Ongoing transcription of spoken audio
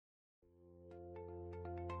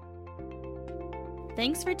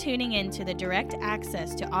Thanks for tuning in to the Direct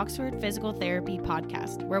Access to Oxford Physical Therapy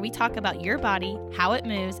podcast, where we talk about your body, how it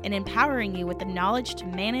moves, and empowering you with the knowledge to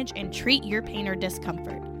manage and treat your pain or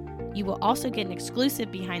discomfort. You will also get an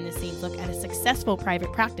exclusive behind-the-scenes look at a successful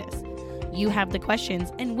private practice. You have the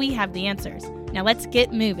questions, and we have the answers. Now let's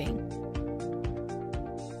get moving.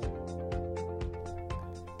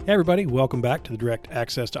 Hey everybody, welcome back to the Direct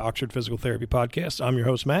Access to Oxford Physical Therapy podcast. I'm your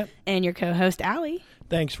host, Matt. And your co-host, Allie.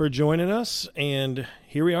 Thanks for joining us. And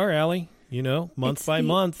here we are, Allie, month by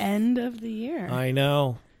month. End of the year. I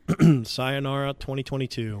know. Sayonara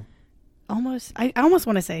 2022. I almost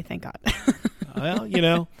want to say thank God.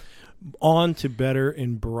 Well, on to better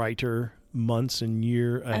and brighter months and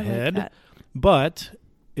year ahead. Like that. But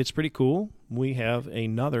it's pretty cool. We have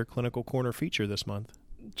another Clinical Corner feature this month.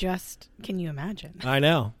 Can you imagine? I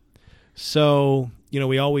know. So,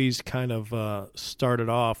 we always kind of started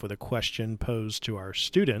off with a question posed to our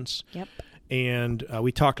students. Yep. And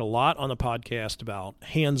we talked a lot on the podcast about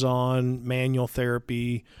hands-on manual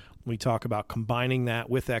therapy. We talk about combining that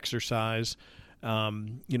with exercise.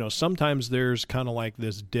 Sometimes there's kind of like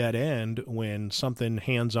this dead end when something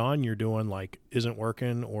hands-on you're doing like isn't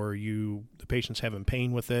working, or the patient's having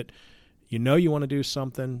pain with it. You want to do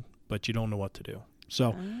something, but you don't know what to do.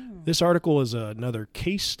 So This article is another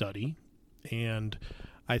case study, and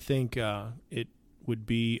I think it would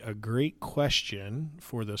be a great question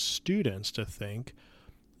for the students to think.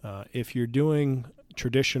 If you're doing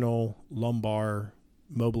traditional lumbar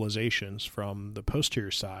mobilizations from the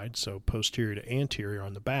posterior side, so posterior to anterior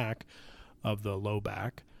on the back of the low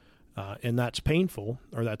back, and that's painful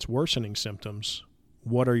or that's worsening symptoms,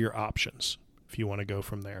 what are your options if you want to go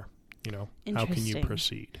from there? How can you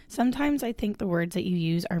proceed? Sometimes I think the words that you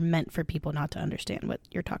use are meant for people not to understand what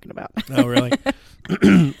you're talking about. Oh, really?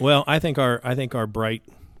 Well, I think our bright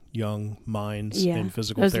young minds in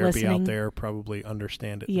physical therapy out there probably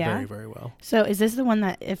understand it very, very well. So is this the one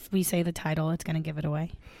that if we say the title, it's going to give it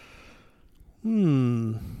away?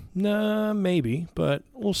 Nah, maybe, but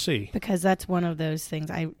we'll see. Because that's one of those things.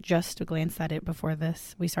 I just glanced at it before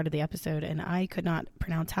we started the episode, and I could not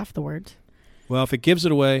pronounce half the words. Well, if it gives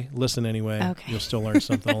it away, listen anyway. Okay. You'll still learn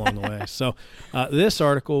something along the way. So this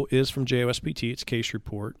article is from JOSPT. It's case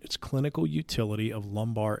report. It's clinical utility of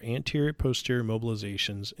lumbar anterior-posterior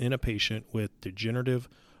mobilizations in a patient with degenerative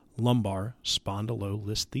lumbar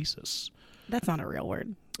spondylolisthesis. That's not a real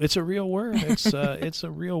word. It's a real word. It's a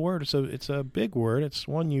real word. It's a big word. It's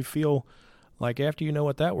one you feel like after you know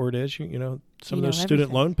what that word is, some of those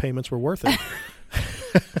student loan payments were worth it.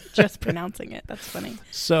 Just pronouncing it. That's funny.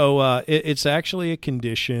 So it's actually a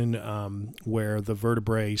condition where the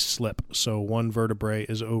vertebrae slip. So one vertebrae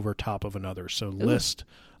is over top of another. So list,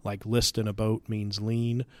 like list in a boat, means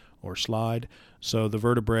lean or slide. So the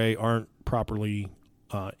vertebrae aren't properly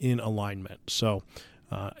in alignment. So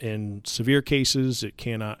in severe cases, it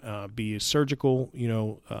cannot be a surgical,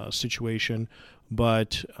 situation,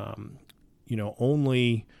 but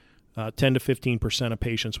only 10 to 15% of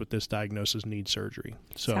patients with this diagnosis need surgery.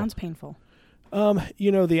 So sounds painful.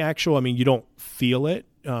 The actual, you don't feel it,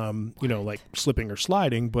 like slipping or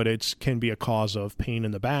sliding, but it can be a cause of pain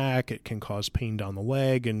in the back. It can cause pain down the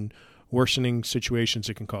leg, and worsening situations,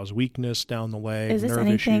 it can cause weakness down the leg. Is this nerve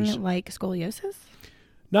anything issues. like scoliosis?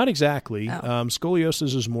 Not exactly. Oh.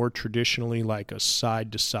 Scoliosis is more traditionally like a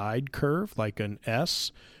side-to-side curve, like an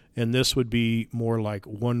S. And this would be more like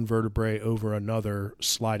one vertebrae over another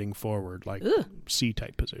sliding forward, like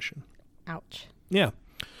C-type position. Ouch. Yeah.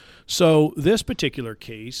 So this particular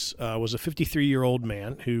case was a 53-year-old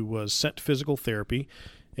man who was sent to physical therapy,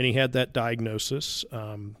 and he had that diagnosis,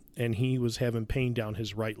 and he was having pain down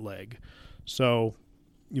his right leg. So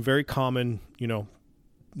very common,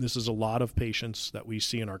 this is a lot of patients that we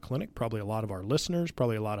see in our clinic, probably a lot of our listeners,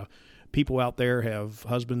 probably a lot of people out there have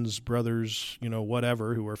husbands, brothers,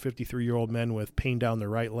 whatever, who are 53-year-old men with pain down their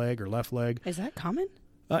right leg or left leg. Is that common?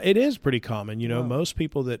 It is pretty common. Whoa. Most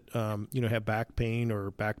people that, have back pain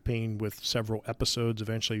or back pain with several episodes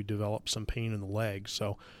eventually develop some pain in the leg.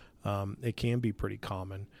 So it can be pretty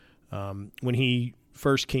common. When he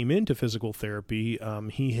first came into physical therapy,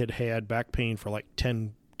 he had back pain for like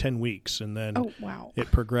 10 weeks, and then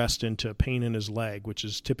it progressed into pain in his leg, which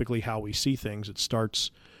is typically how we see things. It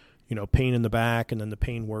starts pain in the back, and then the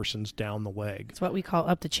pain worsens down the leg. It's what we call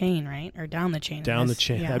up the chain, right? Or down the chain. Down the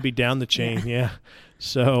chain. Yeah. That'd be down the chain, yeah.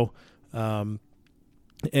 So, and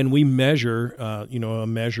we measure, a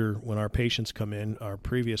measure when our patients come in. Our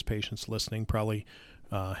previous patients listening probably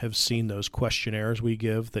have seen those questionnaires we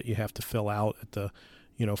give that you have to fill out at the,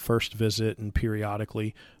 first visit and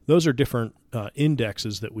periodically. Those are different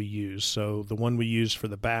indexes that we use. So the one we use for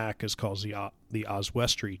the back is called the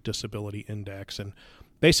Oswestry Disability Index, and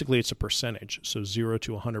basically it's a percentage. So 0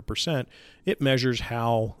 to 100%. It measures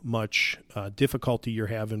how much difficulty you're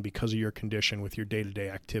having because of your condition with your day-to-day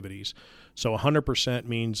activities. So 100%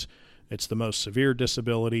 means it's the most severe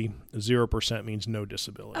disability. 0% means no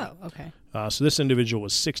disability. Oh, okay. So this individual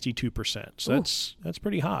was 62%. So that's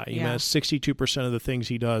pretty high. Yeah. You know, 62% of the things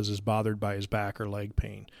he does is bothered by his back or leg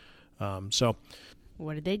pain. So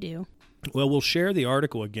what did they do? Well, we'll share the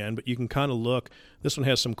article again, but you can kind of look. This one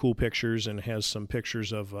has some cool pictures and has some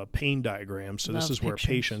pictures of pain diagrams. So this is where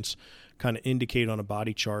patients kind of indicate on a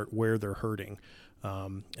body chart where they're hurting.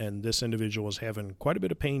 And this individual is having quite a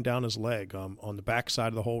bit of pain down his leg, on the back side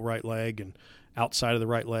of the whole right leg and outside of the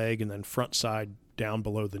right leg, and then front side down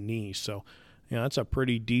below the knee. So, that's a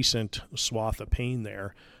pretty decent swath of pain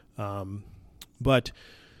there. But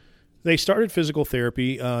they started physical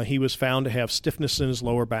therapy. He was found to have stiffness in his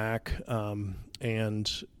lower back,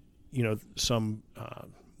 and some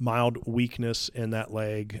mild weakness in that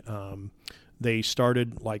leg. They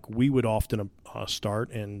started like we would often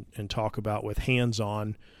start and talk about with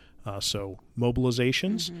hands-on, so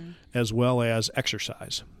mobilizations as well as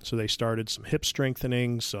exercise. So they started some hip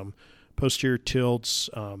strengthening, some posterior tilts,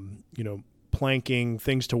 planking,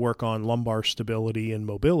 things to work on lumbar stability and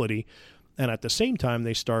mobility. And at the same time,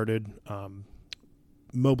 they started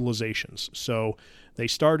mobilizations. So they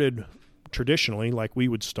started traditionally, like we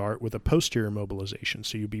would start, with a posterior mobilization.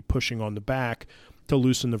 So you'd be pushing on the back to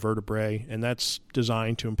loosen the vertebrae, and that's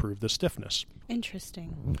designed to improve the stiffness.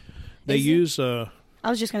 Interesting. They I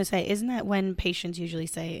was just going to say, isn't that when patients usually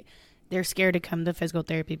say they're scared to come to physical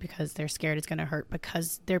therapy because they're scared it's going to hurt,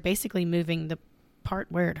 because they're basically moving the part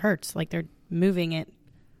where it hurts, like they're moving it,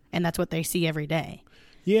 and that's what they see every day.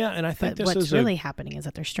 Yeah, and I think what's really happening is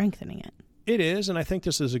that they're strengthening it. It is, and I think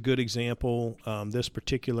this is a good example. This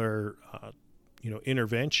particular,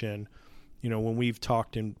 intervention. When we've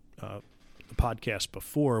talked in the podcast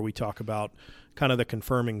before, we talk about kind of the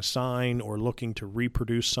confirming sign or looking to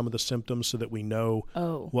reproduce some of the symptoms so that we know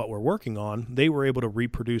what we're working on. They were able to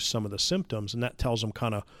reproduce some of the symptoms, and that tells them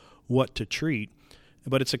kind of what to treat.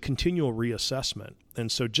 But it's a continual reassessment,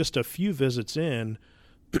 and so just a few visits in,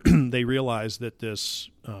 they realized that this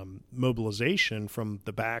mobilization from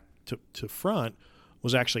the back to front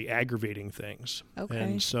was actually aggravating things.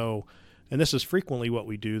 Okay. And this is frequently what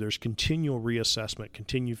we do. There's continual reassessment,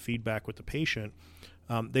 continued feedback with the patient.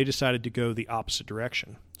 They decided to go the opposite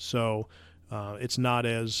direction. So it's not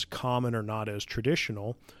as common or not as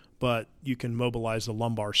traditional, but you can mobilize the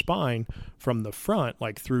lumbar spine from the front,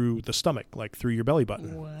 like through the stomach, like through your belly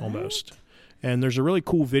button almost. And there's a really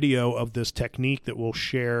cool video of this technique that we'll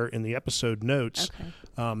share in the episode notes.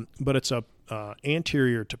 Okay. But it's a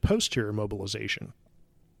anterior to posterior mobilization.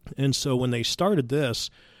 And so when they started this,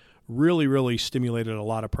 really, really stimulated a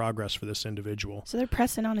lot of progress for this individual. So they're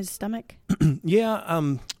pressing on his stomach? Yeah,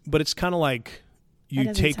 but it's kind of like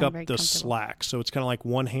you take up the slack. So it's kind of like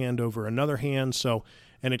one hand over another hand.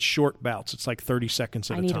 And it's short bouts. It's like 30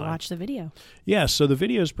 seconds at a time. I need to watch the video. Yeah, so the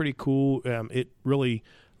video is pretty cool. It really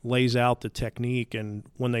lays out the technique, and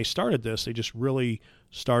when they started this, they just really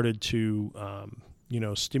started to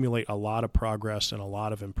stimulate a lot of progress and a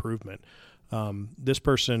lot of improvement. This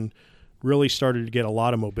person really started to get a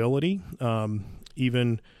lot of mobility.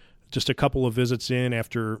 Even just a couple of visits in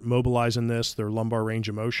after mobilizing this, their lumbar range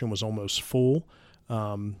of motion was almost full,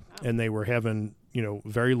 and they were having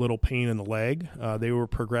very little pain in the leg. They were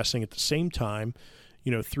progressing at the same time,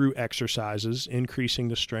 through exercises, increasing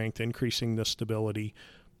the strength, increasing the stability.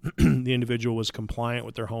 The individual was compliant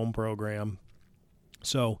with their home program.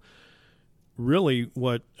 So really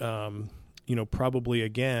what, probably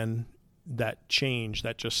again, that change,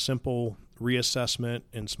 that just simple reassessment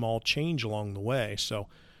and small change along the way. So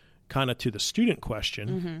kind of to the student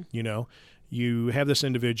question, you have this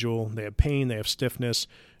individual, they have pain, they have stiffness,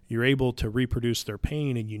 you're able to reproduce their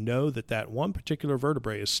pain, and you know that one particular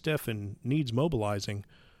vertebrae is stiff and needs mobilizing,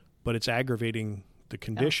 but it's aggravating the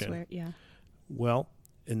condition. Elsewhere, yeah. Well,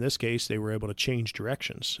 in this case, they were able to change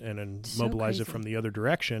directions and then mobilize it from the other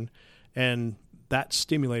direction, and that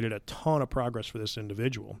stimulated a ton of progress for this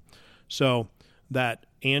individual. So that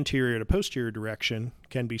anterior to posterior direction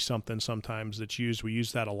can be something sometimes that's used. We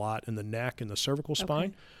use that a lot in the neck and the cervical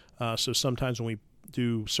spine. So sometimes when we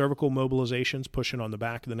do cervical mobilizations, pushing on the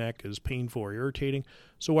back of the neck is painful or irritating.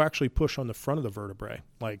 So we'll actually push on the front of the vertebrae,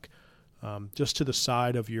 like just to the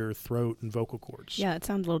side of your throat and vocal cords. Yeah, it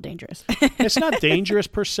sounds a little dangerous. It's not dangerous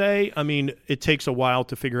per se. I mean, it takes a while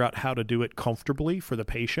to figure out how to do it comfortably for the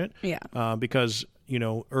patient. Yeah. Because,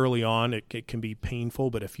 early on, it can be painful,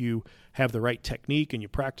 but if you have the right technique and you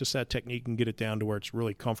practice that technique and get it down to where it's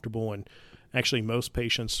really comfortable, and actually most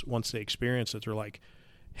patients, once they experience it, they're like,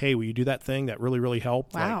 hey, will you do that thing? That really, really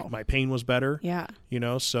helped. Wow. Like, my pain was better. Yeah.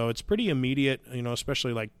 So it's pretty immediate,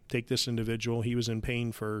 especially like take this individual, he was in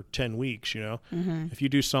pain for 10 weeks, Mm-hmm. If you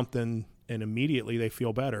do something and immediately they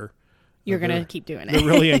feel better, you're going to keep doing it. They're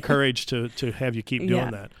really encouraged to have you keep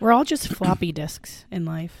doing that. We're all just floppy disks in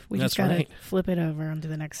life. We That's just got to right. flip it over onto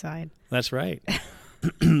the next side. That's right.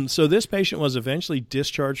 So this patient was eventually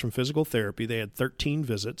discharged from physical therapy. They had 13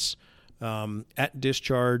 visits. At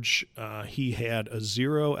discharge, he had a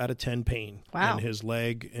 0 out of 10 pain Wow. in his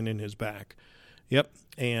leg and in his back. Yep.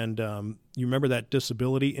 And you remember that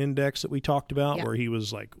disability index that we talked about where he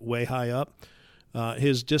was like way high up?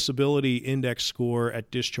 His disability index score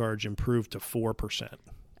at discharge improved to 4%.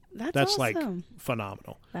 That's awesome. like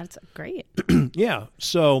phenomenal. That's great. Yeah.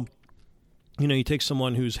 So, you take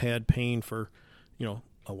someone who's had pain for,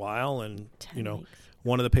 a while, and, 10 weeks.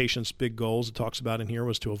 one of the patient's big goals it talks about in here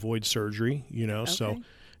was to avoid surgery, so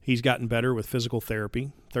he's gotten better with physical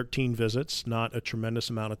therapy, 13 visits, not a tremendous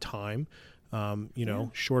amount of time,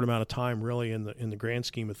 short amount of time really in the grand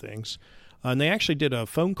scheme of things. And they actually did a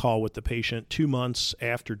phone call with the patient 2 months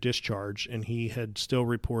after discharge, and he had still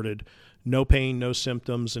reported no pain, no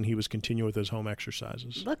symptoms, and he was continuing with his home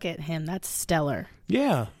exercises. Look at him. That's stellar.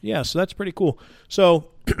 Yeah. So that's pretty cool. So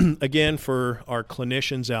again, for our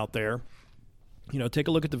clinicians out there, take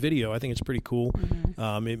a look at the video. I think it's pretty cool.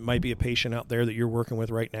 Mm-hmm. It might be a patient out there that you're working with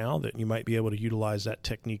right now that you might be able to utilize that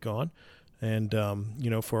technique on. And,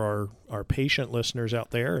 for our patient listeners out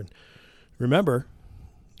there, and remember,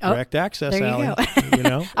 direct access, there you Allie.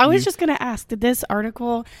 go. I was just going to ask, did this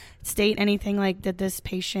article state anything like, did this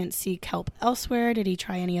patient seek help elsewhere? Did he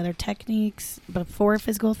try any other techniques before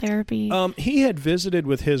physical therapy? He had visited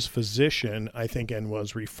with his physician, I think, and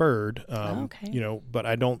was referred, but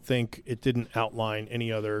I don't think it didn't outline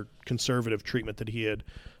any other conservative treatment that he had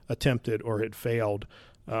attempted or had failed.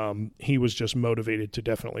 He was just motivated to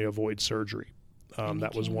definitely avoid surgery.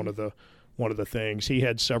 That was one of the things. He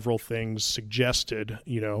had several things suggested,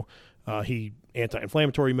 he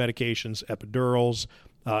anti-inflammatory medications, epidurals,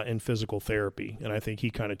 and physical therapy. And I think he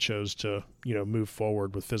kind of chose to, move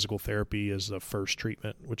forward with physical therapy as the first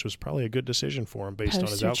treatment, which was probably a good decision for him based on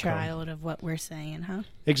his outcome. Poster child of what we're saying, huh?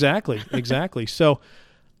 Exactly. So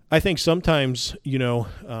I think sometimes,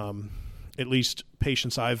 at least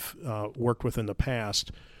patients I've worked with in the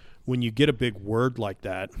past, when you get a big word like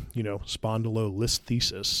that,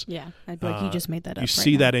 spondylolisthesis. Yeah, I'd be like, you just made that up. You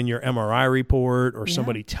see that in your MRI report, or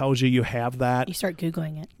somebody tells you have that. You start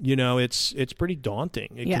Googling it. It's pretty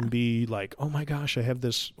daunting. It can be like, oh my gosh, I have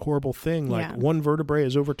this horrible thing. Like one vertebrae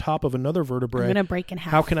is over top of another vertebrae. I'm going to break in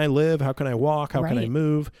half. How can I live? How can I walk? How can I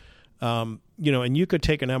move? And you could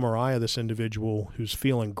take an MRI of this individual who's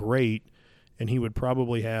feeling great, and he would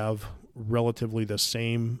probably have relatively the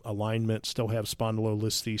same alignment, still have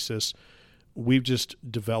spondylolisthesis. We've just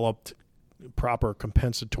developed proper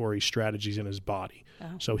compensatory strategies in his body.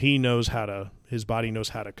 So his body knows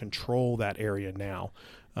how to control that area now.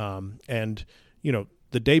 And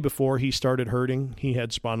the day before he started hurting, he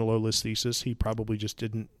had spondylolisthesis. He probably just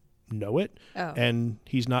didn't know it. And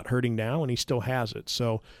he's not hurting now, and he still has it.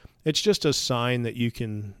 So it's just a sign that you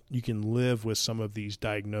can live with some of these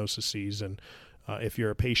diagnoses. And if you're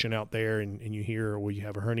a patient out there and you hear, well, you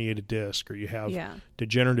have a herniated disc, or you have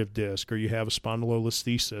degenerative disc, or you have a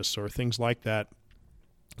spondylolisthesis, or things like that,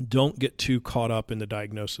 don't get too caught up in the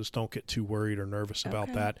diagnosis. Don't get too worried or nervous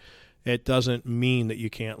about that. It doesn't mean that you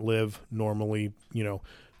can't live normally,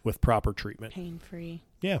 with proper treatment. Pain-free.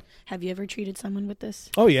 Yeah. Have you ever treated someone with this?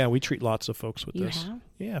 Oh, yeah. We treat lots of folks with this. You have?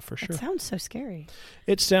 Yeah, for sure. It sounds so scary.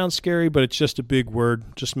 It sounds scary, but it's just a big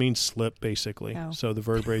word. Just means slip, basically. So the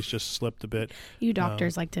vertebrae's just slipped a bit. You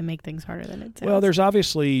doctors like to make things harder than it sounds. Well, there's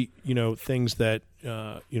obviously, things that,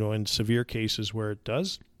 in severe cases where it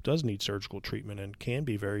does need surgical treatment and can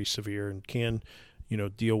be very severe and can,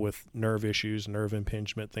 deal with nerve issues, nerve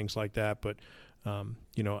impingement, things like that. But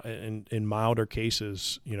in milder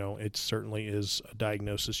cases, it certainly is a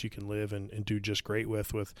diagnosis you can live and do just great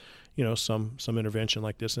with, some intervention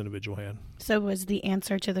like this individual had. So was the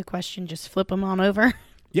answer to the question just flip them on over?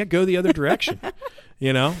 Yeah, go the other direction.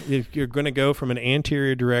 If you're going to go from an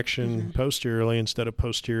anterior direction posteriorly instead of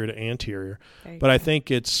posterior to anterior. But I think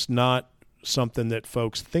it's not something that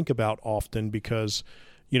folks think about often because,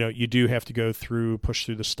 you do have to push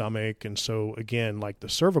through the stomach. And so, again, like the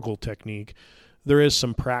cervical technique, there is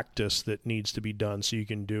some practice that needs to be done so you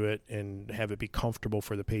can do it and have it be comfortable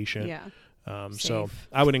for the patient. Yeah. So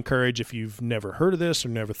I would encourage, if you've never heard of this or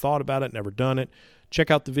never thought about it, never done it,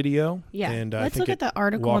 check out the video. Yeah. And let's look at the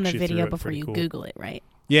article and the video before you Google it, right?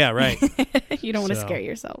 Yeah, right. You don't want to scare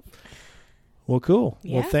yourself. Well, cool.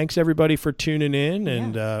 Yeah. Well, thanks everybody for tuning in,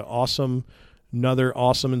 and another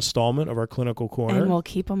awesome installment of our Clinical Corner. And we'll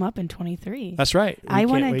keep them up in 23. That's right. I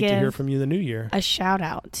want to hear from you in the new year. A shout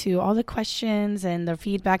out to all the questions and the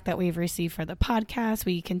feedback that we've received for the podcast.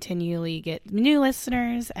 We continually get new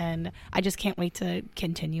listeners, and I just can't wait to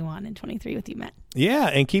continue on in 23 with you, Matt. Yeah,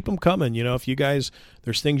 and keep them coming. If you guys,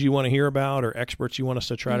 there's things you want to hear about or experts you want us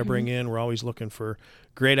to try to bring in, we're always looking for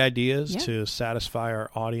great ideas to satisfy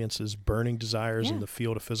our audience's burning desires in the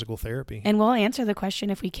field of physical therapy. And we'll answer the question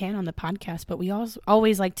if we can on the podcast, but we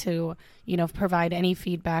always like to, provide any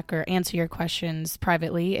feedback or answer your questions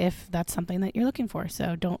privately if that's something that you're looking for.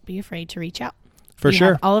 So don't be afraid to reach out. For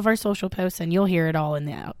sure. Have all of our social posts, and you'll hear it all in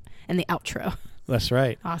the outro. That's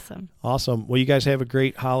right. Awesome. Well, you guys have a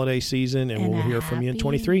great holiday season, and we'll hear from you in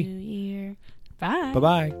 23. New Year. Bye.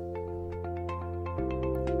 Bye-bye.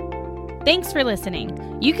 Thanks for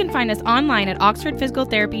listening. You can find us online at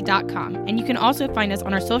oxfordphysicaltherapy.com, and you can also find us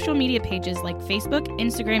on our social media pages like Facebook,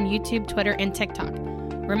 Instagram, YouTube, Twitter, and TikTok.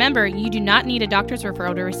 Remember, you do not need a doctor's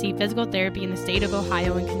referral to receive physical therapy in the state of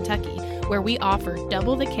Ohio and Kentucky, where we offer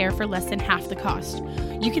double the care for less than half the cost.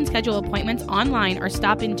 You can schedule appointments online or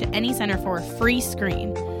stop into any center for a free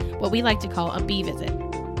screen, what we like to call a B visit.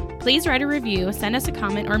 Please write a review, send us a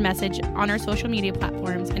comment or message on our social media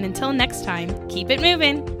platforms, and until next time, keep it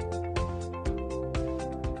moving!